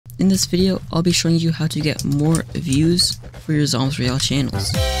In this video, I'll be showing you how to get more views for your zombsroyale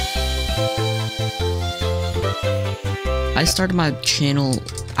channels. I started my channel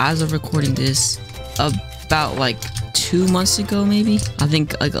as of recording this about like 2 months ago, maybe. I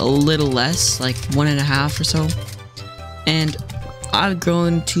think like a little less, like 1.5 or so. And I've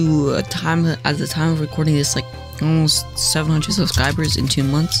grown to at the time of recording this, like almost 700 subscribers in 2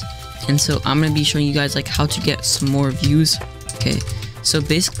 months. And so I'm gonna be showing you guys like how to get some more views. Okay, so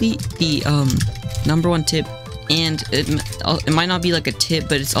basically the number one tip, and it might not be like a tip,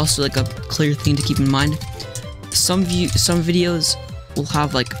 but it's also like a clear thing to keep in mind. Some videos will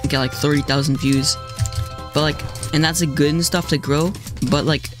have get like 30,000 views, but like, and that's a good and stuff to grow, but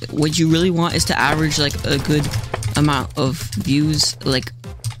like what you really want is to average like a good amount of views. Like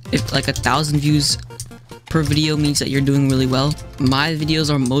if like 1,000 views per video means that you're doing really well. My videos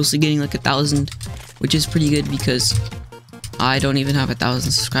are mostly getting like 1,000, which is pretty good because I don't even have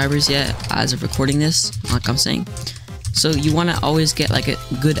 1,000 subscribers yet as of recording this, like I'm saying. So you want to always get like a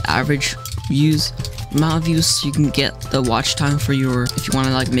good average amount of views so you can get the watch time for your, if you want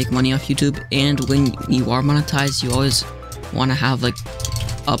to like make money off YouTube. And when you are monetized, you always want to have like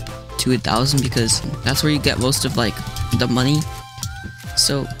up to 1,000 because that's where you get most of like the money.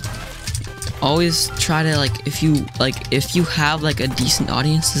 So always try to if you have like a decent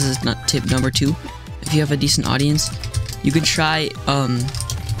audience, this is not tip number 2. If you have a decent audience, you can try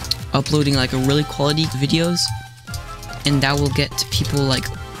uploading like a really quality videos, and that will get people like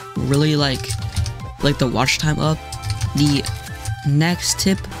really like the watch time up. The next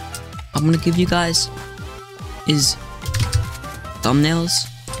tip I'm gonna give you guys is thumbnails.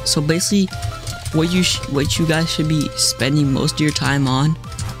 So basically what you guys should be spending most of your time on,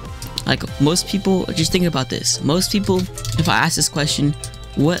 like most people, just think about this. Most people, if I ask this question,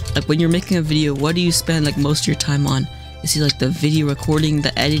 when you're making a video, what do you spend like most of your time on? Is it like the video recording,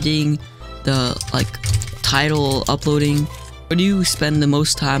 the editing, the like title uploading? What do you spend the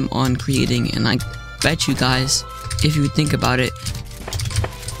most time on creating? And I bet you guys, if you think about it,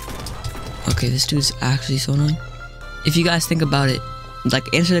 okay, this dude's actually so annoying. If you guys think about it,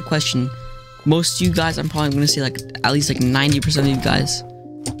 like answer the question, most of you guys, I'm probably gonna say like at least like 90% of you guys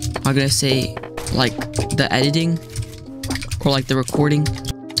are gonna say like the editing or like the recording.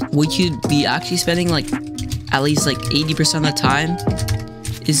 What you'd be actually spending like at least like 80% of the time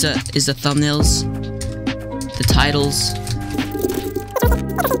is the thumbnails, the titles,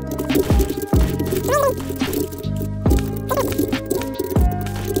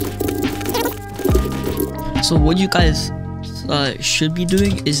 so what you guys should be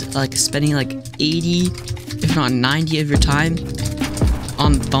doing is like spending like 80 if not 90 of your time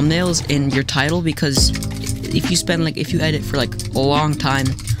on thumbnails and your title, because if you edit for like a long time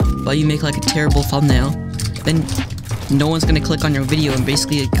but you make like a terrible thumbnail, then no one's gonna click on your video, and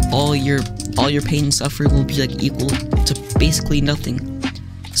basically like all your pain and suffering will be like equal to basically nothing.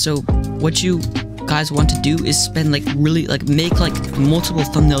 So what you guys want to do is spend like really like make like multiple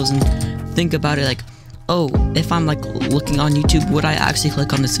thumbnails and think about it like, oh, if I'm like looking on YouTube, would I actually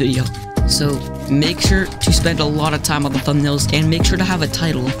click on this video? So make sure to spend a lot of time on the thumbnails, and make sure to have a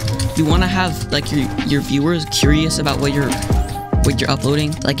title. You want to have like your viewers curious about what you're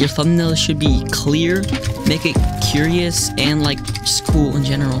uploading. Like your thumbnail should be clear, make it curious, and like just cool in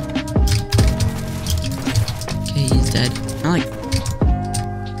general. Okay, he's dead. I like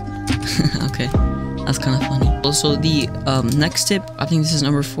okay, that's kind of funny. Also, the next tip, I think this is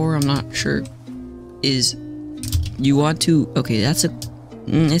number 4, I'm not sure, is you want to, okay, that's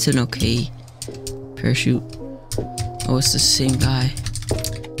it's an okay parachute. Oh, it's the same guy.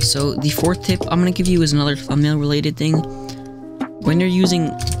 So the 4th tip I'm gonna give you is another thumbnail related thing. When you're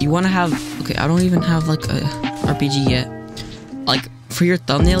using, you want to have, okay, I don't even have like a RPG yet. Like for your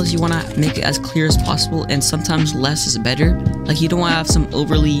thumbnails, you want to make it as clear as possible, and sometimes less is better. Like you don't want to have some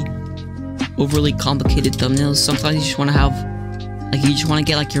overly complicated thumbnails. Sometimes you just want to have, like, you just want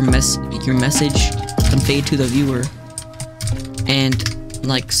to get like your message conveyed to the viewer. And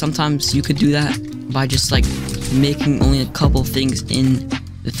like sometimes you could do that by just like making only a couple things in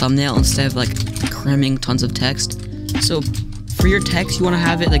the thumbnail instead of like cramming tons of text. So for your text, you want to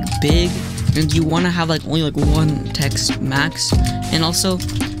have it like big, and you want to have like only like one text max. And also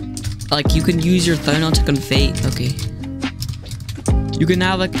like you can use your thumbnail to convey, okay, you can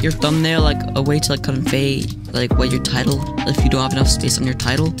have like your thumbnail like a way to like convey like what your title, if you don't have enough space on your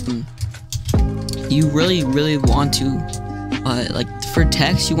title. You really want to like for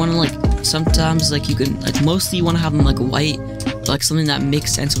text, you want to like sometimes like you can like mostly you want to have them like white, like something that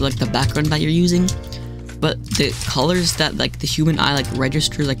makes sense with like the background that you're using. But the colors that like the human eye like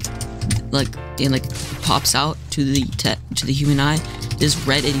registers like and like pops out to the human eye, is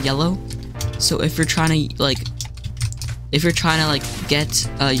red and yellow. So if you're trying to like get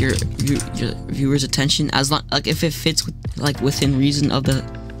your viewers' attention, as long like if it fits with, like within reason of the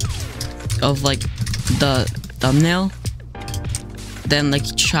thumbnail, then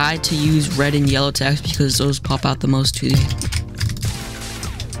like try to use red and yellow text because those pop out the most to you.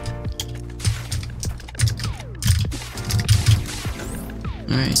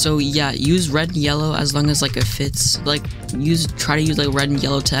 Alright, so yeah, use red and yellow as long as like it fits. Like try to use like red and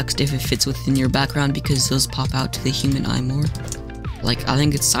yellow text if it fits within your background, because those pop out to the human eye more. Like I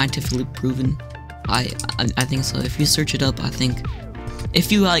think it's scientifically proven. I think so. If you search it up, I think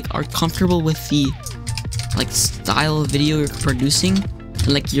if you like are comfortable with the like style of video you're producing and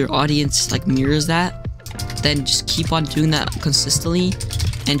like your audience like mirrors that, then just keep on doing that consistently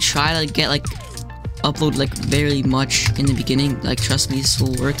and try to get like upload like very much in the beginning. Like trust me, this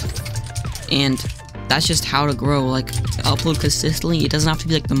will work, and that's just how to grow. Like upload consistently. It doesn't have to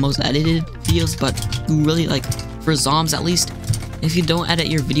be like the most edited videos, but you really like, for zombs at least, if you don't edit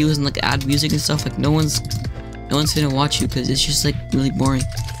your videos and like add music and stuff, like no one's gonna watch you because it's just like really boring.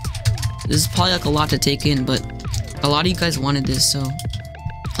 This is probably like a lot to take in, but a lot of you guys wanted this, so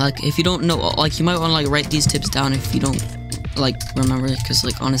like if you don't know, like you might want to like write these tips down if you don't like remember it, because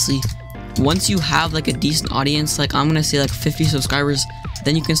like honestly, once you have like a decent audience, like I'm gonna say like 50 subscribers,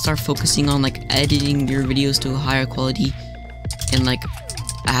 then you can start focusing on like editing your videos to a higher quality and like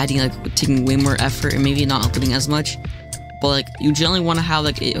adding like taking way more effort and maybe not uploading as much. But like you generally want to have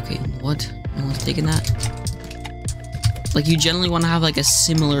like okay, what? No one's taking that. Like you generally want to have like a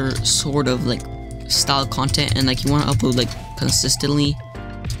similar sort of like style content, and like you want to upload like consistently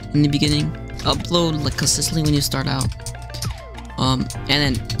in the beginning. Upload like consistently when you start out. And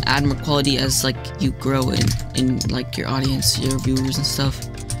then add more quality as like you grow in like your audience, your viewers and stuff.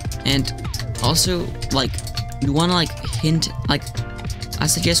 And also like you want to like hint, like I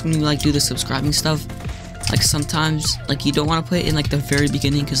suggest when you like do the subscribing stuff, like sometimes like you don't want to put it in like the very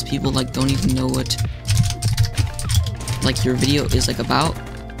beginning because people like don't even know what like your video is like about.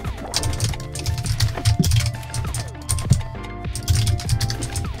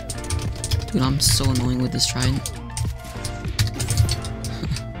 Dude, I'm so annoying with this trident.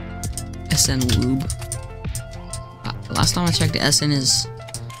 SN lube. Last time I checked, the SN is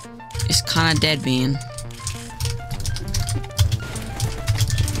kind of dead, man.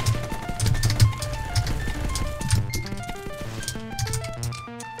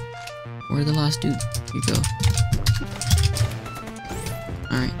 Where'd the last dude? Here you go.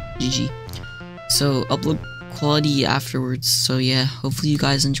 Alright, GG. So upload quality afterwards. So yeah, hopefully you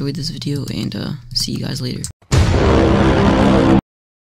guys enjoyed this video, and see you guys later.